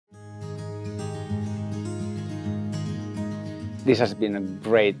This has been a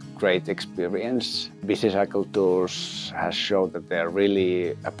great experience. Bizi Cycle Tours has shown that they're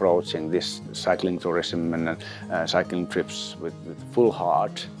really approaching this cycling tourism and cycling trips with full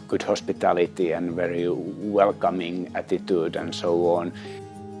heart, good hospitality and very welcoming attitude and so on.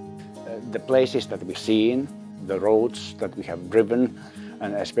 The places that we've seen, the roads that we have driven,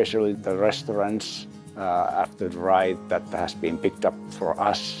 and especially the restaurants after the ride that has been picked up for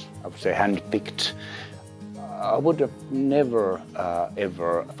us, I would say hand-picked. I would have never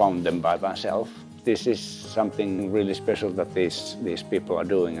ever found them by myself. This is something really special that these people are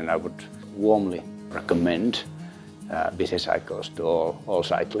doing, and I would warmly recommend Bizi Cycles to all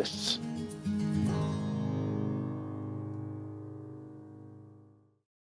cyclists.